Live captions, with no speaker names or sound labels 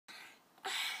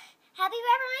Happy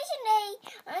Reformation Day!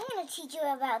 I'm going to teach you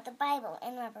about the Bible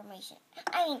and Reformation.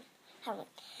 Heaven.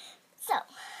 So,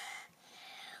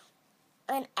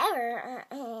 whenever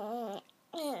there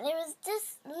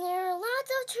are lots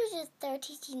of churches that are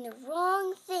teaching the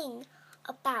wrong thing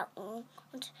about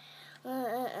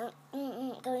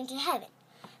going to heaven.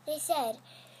 They said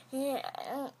the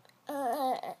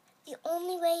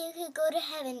only way you could go to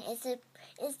heaven is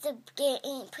to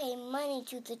pay money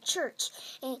to the church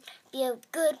and be a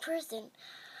good person.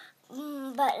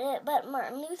 But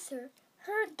Martin Luther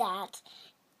heard that,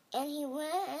 and he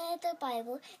went at the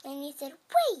Bible and he said,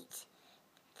 "Wait,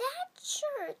 that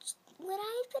church, what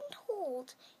I've been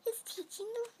told, is teaching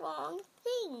the wrong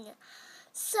thing."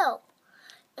 So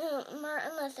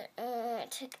Martin Luther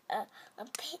took a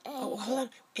hold on.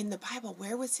 In the Bible,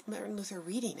 where was Martin Luther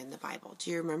reading in the Bible?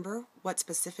 Do you remember what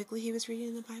specifically he was reading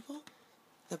in the Bible?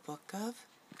 The book of?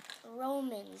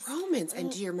 Romans. Romans.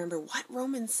 And do you remember what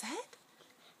Romans said?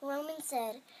 Romans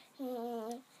said,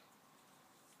 the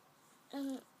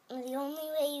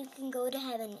only way you can go to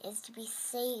heaven is to be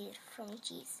saved from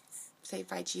Jesus. Saved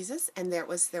by Jesus? And there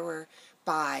were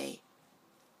by...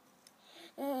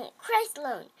 Christ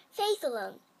alone, faith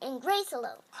alone, and grace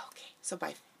alone. Okay, so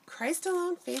by Christ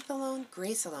alone, faith alone,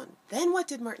 grace alone. Then what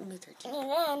did Martin Luther do? And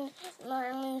then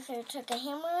Martin Luther took a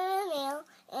hammer and a nail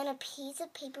and a piece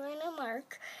of paper and a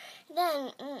mark.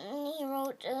 Then he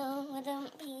wrote with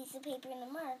a piece of paper and a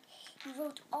mark. He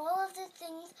wrote all of the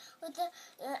things with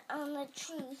on the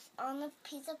truth on the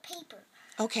piece of paper.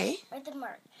 Okay. With the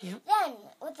mark. Yep. Then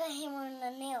with the hammer and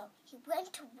the nail, he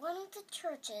went to one of the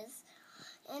churches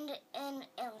and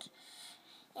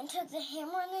took the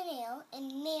hammer and the nail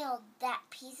and nailed that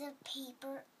piece of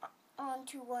paper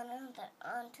onto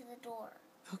the door.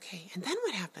 Okay, and then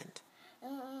what happened?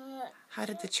 How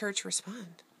did the church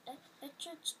respond? The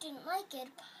church didn't like it,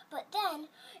 but then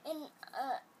in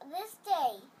this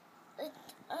day,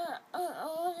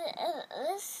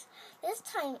 this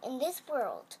time in this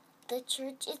world, the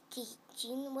church is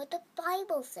teaching what the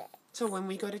Bible said. So when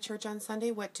we go to church on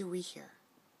Sunday, what do we hear?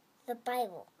 The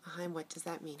Bible. And what does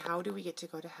that mean? How do we get to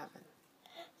go to heaven?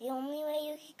 The only way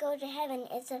you can go to heaven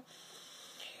is to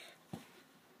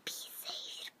be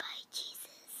saved by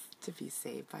Jesus. To be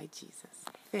saved by Jesus.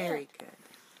 Very good.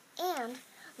 And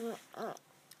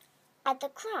at the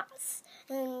cross,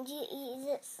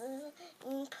 Jesus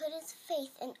put his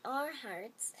faith in our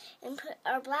hearts and put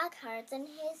our black hearts in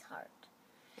his heart.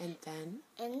 And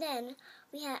then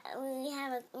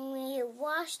we're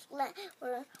washed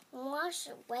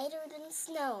whiter than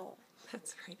snow.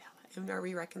 That's right, Ella. And are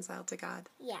we reconciled to God?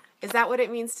 Yeah. Is that what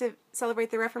it means to celebrate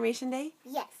the Reformation Day?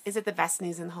 Yes. Is it the best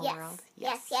news in the whole world?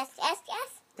 Yes.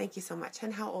 Thank you so much.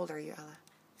 And how old are you, Ella?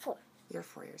 4. You're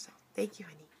 4 years old. Thank you,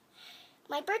 honey.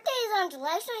 My birthday is on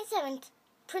July 27th.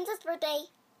 Princess birthday.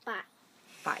 Bye.